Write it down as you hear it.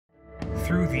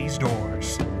through these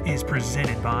doors is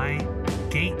presented by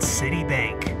Gate City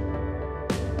Bank.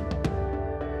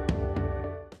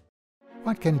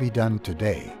 What can be done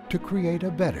today to create a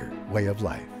better way of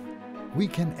life? We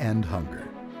can end hunger,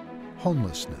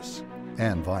 homelessness,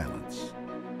 and violence.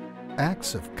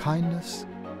 Acts of kindness,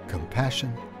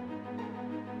 compassion,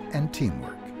 and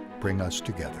teamwork bring us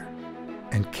together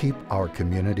and keep our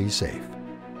community safe.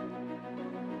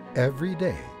 Every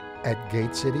day at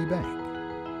Gate City Bank,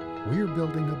 we're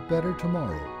building a better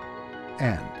tomorrow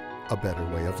and a better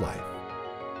way of life.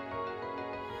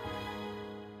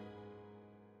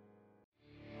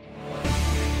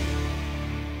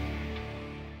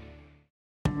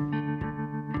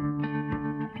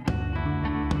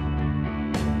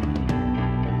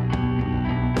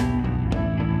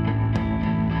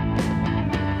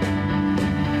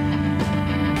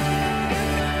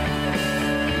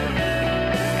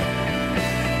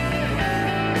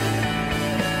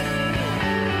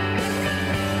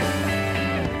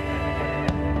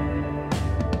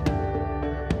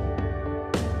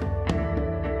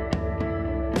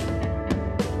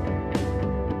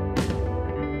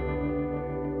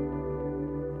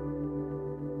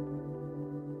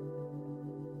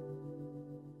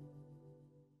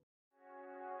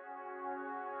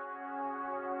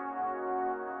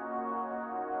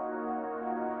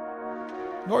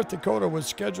 North Dakota was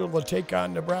scheduled to take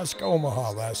on Nebraska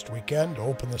Omaha last weekend to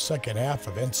open the second half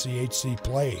of NCHC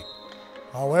play.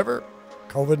 However,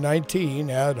 COVID-19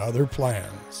 had other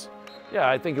plans. Yeah,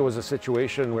 I think it was a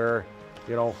situation where,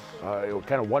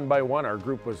 kind of one by one, our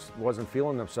group wasn't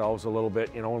feeling themselves a little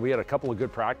bit, and we had a couple of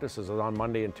good practices on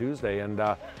Monday and Tuesday, and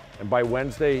by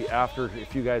Wednesday, after a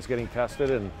few guys getting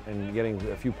tested and getting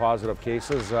a few positive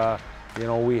cases,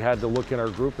 we had to look in our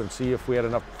group and see if we had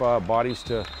enough bodies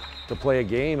to play a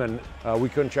game, and we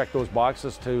couldn't check those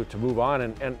boxes to move on.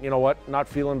 And you know what? Not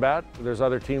feeling bad. There's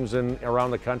other teams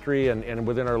around the country and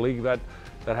within our league that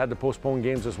had to postpone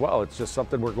games as well. It's just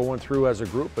something we're going through as a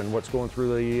group and what's going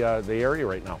through the area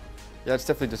right now. Yeah, it's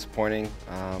definitely disappointing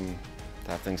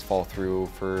to have things fall through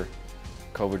for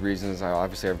COVID reasons.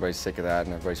 Obviously, everybody's sick of that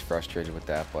and everybody's frustrated with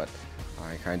that, but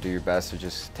you kind of do your best to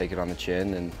just take it on the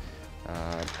chin and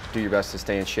do your best to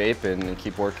stay in shape and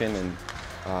keep working and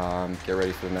get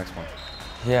ready for the next one.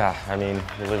 Yeah, I mean,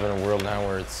 we live in a world now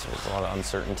where there's a lot of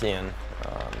uncertainty and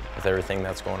with everything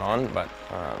that's going on, but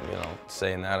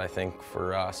saying that, I think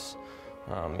for us,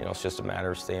 it's just a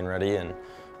matter of staying ready and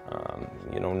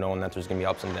knowing that there's going to be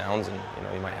ups and downs, and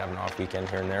you might have an off weekend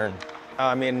here and there.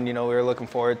 We were looking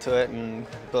forward to it and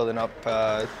building up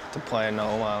to playing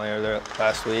Omaha there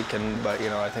last week, but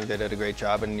I think they did a great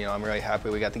job, and I'm really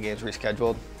happy we got the games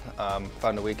rescheduled.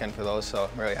 Found a weekend for those, so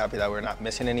I'm really happy that we're not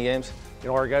missing any games.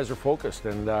 Our guys are focused,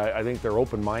 and I think they're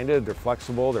open-minded, they're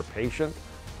flexible, they're patient.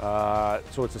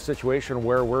 So it's a situation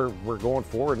where we're going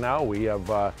forward now. We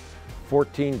have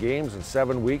 14 games in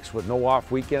 7 weeks with no off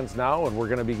weekends now, and we're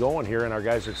going to be going here, and our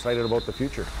guys are excited about the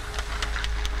future.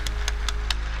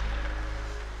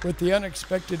 With the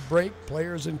unexpected break,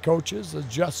 players and coaches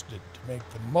adjusted to make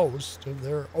the most of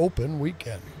their open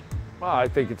weekend. Well, I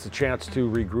think it's a chance to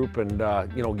regroup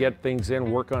and get things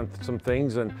in, work on some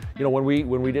things. And when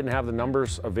we didn't have the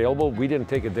numbers available, we didn't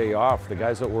take a day off. The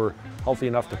guys that were healthy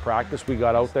enough to practice, we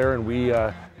got out there and we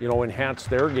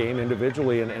enhanced their game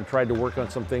individually and tried to work on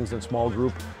some things in small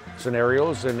group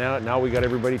scenarios. And now we got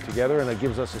everybody together, and it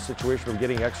gives us a situation of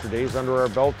getting extra days under our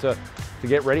belt to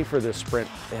get ready for this sprint.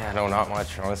 Yeah, no, not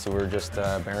much. Honestly, we were just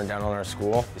bearing down on our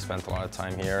school. We spent a lot of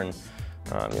time here, and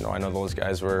I know those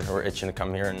guys were itching to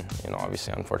come here, and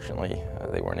obviously, unfortunately,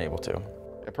 they weren't able to.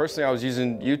 Yeah, personally, I was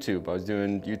using YouTube. I was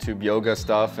doing YouTube yoga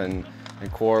stuff and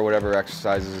core, whatever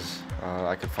exercises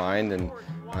I could find, and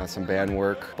some band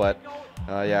work. But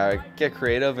yeah, get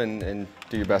creative and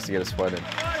do your best to get a sweat in.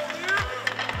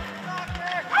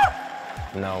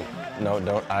 No,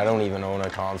 I don't even own a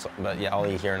console, but yeah, all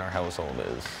you hear in our household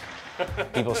is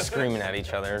people screaming at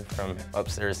each other from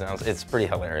upstairs now. It's pretty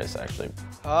hilarious, actually.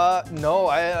 No,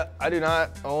 I do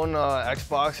not own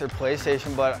Xbox or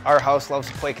PlayStation, but our house loves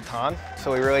to play Catan,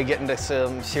 so we really get into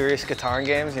some serious Catan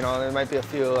games. There might be a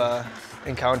few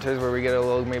encounters where we get a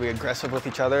little maybe aggressive with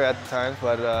each other at times,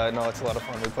 but no, it's a lot of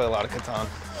fun. We play a lot of Catan.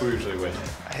 Who usually wins?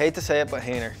 I hate to say it, but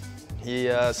Hainer.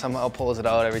 He somehow pulls it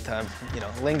out every time.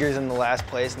 Lingers in the last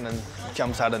place and then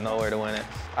jumps out of nowhere to win it.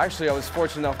 Actually, I was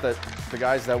fortunate enough that the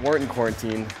guys that weren't in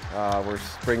quarantine were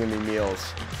bringing me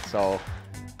meals. So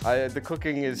the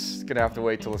cooking is gonna have to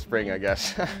wait till the spring, I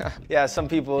guess. Yeah, some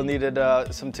people needed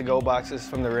some to-go boxes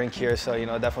from the rink here, so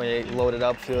definitely loaded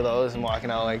up a few of those and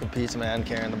walking out like a pizza man,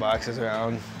 carrying the boxes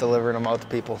around, delivering them out to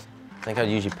people. I think I'd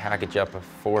usually package up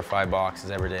 4 or 5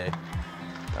 boxes every day.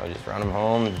 I would just run them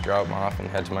home, drop them off, and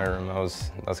head to my room.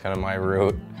 That's kind of my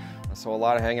route. So a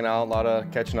lot of hanging out, a lot of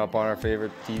catching up on our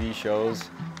favorite TV shows,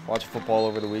 watching football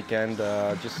over the weekend,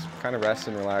 just kind of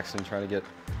resting, relaxing, trying to get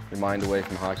your mind away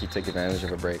from hockey, take advantage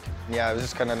of a break. Yeah, it was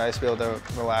just kind of nice to be able to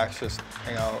relax, just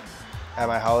hang out at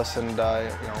my house and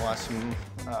watch some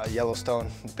Yellowstone.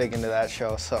 Big into that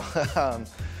show, so.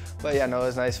 But yeah, no, it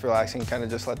was nice, relaxing, kind of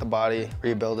just let the body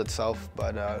rebuild itself.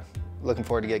 But looking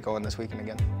forward to get going this weekend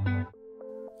again.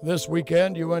 This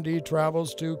weekend, UND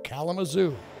travels to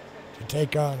Kalamazoo to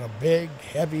take on a big,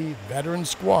 heavy veteran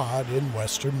squad in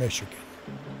Western Michigan.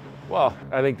 Well,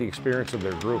 I think the experience of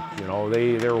their group,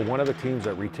 they were one of the teams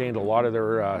that retained a lot of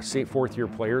their fourth-year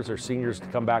players, their seniors, to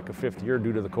come back a fifth year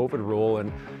due to the COVID rule,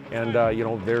 and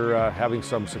they're having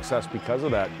some success because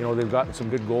of that. They've gotten some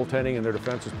good goaltending, and their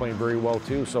defense is playing very well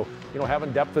too. So,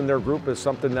 having depth in their group is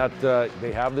something that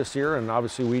they have this year, and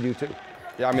obviously we do too.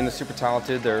 Yeah, I mean, they're super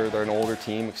talented. They're an older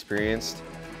team, experienced.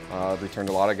 Returned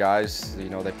a lot of guys.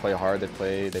 They play hard. They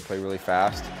play really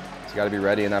fast. You got to be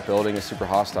ready, and that building is super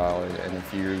hostile, and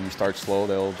if you start slow,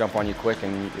 they'll jump on you quick,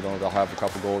 and they'll have a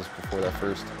couple goals before that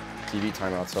first TV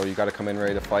timeout. So you got to come in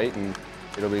ready to fight, and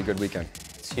it'll be a good weekend.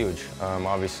 It's huge.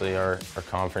 Obviously, our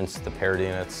conference, the parity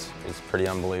in it's pretty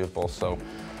unbelievable. So,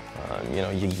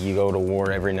 you go to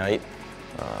war every night,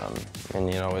 and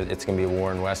it's going to be a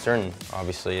war in Western.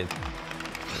 Obviously,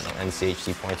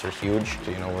 NCHC points are huge.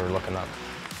 We're looking up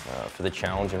for the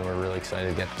challenge, and we're really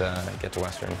excited to get to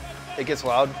Western. It gets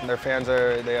loud. Their fans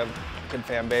they have a good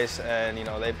fan base, and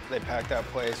they pack that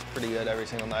place pretty good every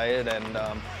single night, and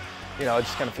it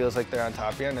just kind of feels like they're on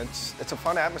top of you, and it's a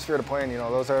fun atmosphere to play in.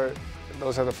 Those are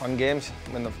the fun games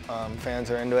when the fans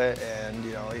are into it, and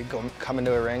you come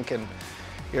into a rink, and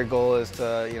your goal is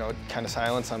to kind of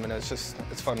silence them, and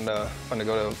it's fun to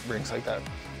go to rinks like that.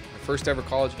 My first ever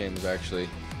college game was actually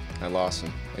at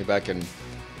Lawson, way back in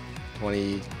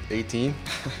 2018,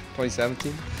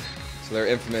 2017. So they're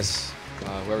infamous,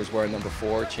 whoever's wearing number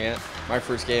 4 chant. My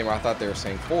first game, I thought they were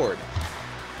saying forward.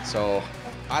 So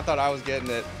I thought I was getting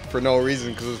it for no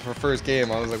reason because it was my first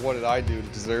game. I was like, what did I do to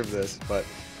deserve this? But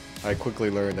I quickly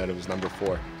learned that it was number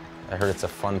 4. I heard it's a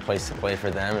fun place to play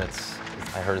for them.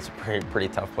 I heard it's a pretty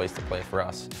tough place to play for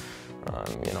us.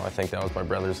 I think that was my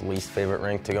brother's least favorite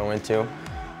rink to go into.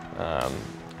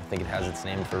 I think it has its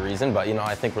name for a reason, but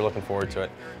I think we're looking forward to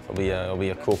it. It'll be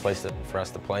a cool place for us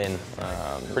to play in.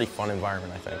 Pretty fun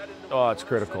environment, I think. Oh, it's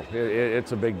critical.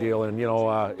 It's a big deal, and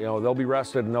they'll be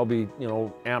rested and they'll be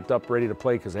amped up, ready to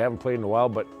play because they haven't played in a while.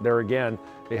 But there again,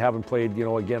 they haven't played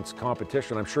against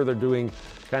competition. I'm sure they're doing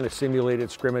kind of simulated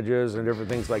scrimmages and different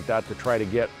things like that to try to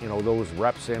get those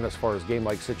reps in as far as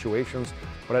game-like situations.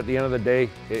 But at the end of the day,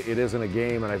 it isn't a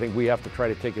game, and I think we have to try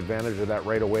to take advantage of that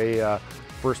right away.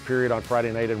 First period on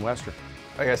Friday night in Western.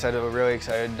 Like I said, we're really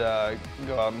excited to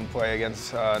go out and play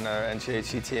against an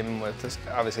NCHC team with this,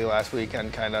 obviously last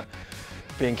weekend kind of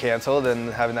being canceled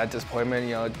and having that disappointment.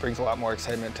 It brings a lot more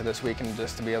excitement to this weekend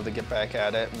just to be able to get back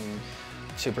at it, and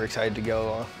super excited to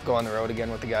go on the road again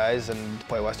with the guys and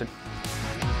play Western.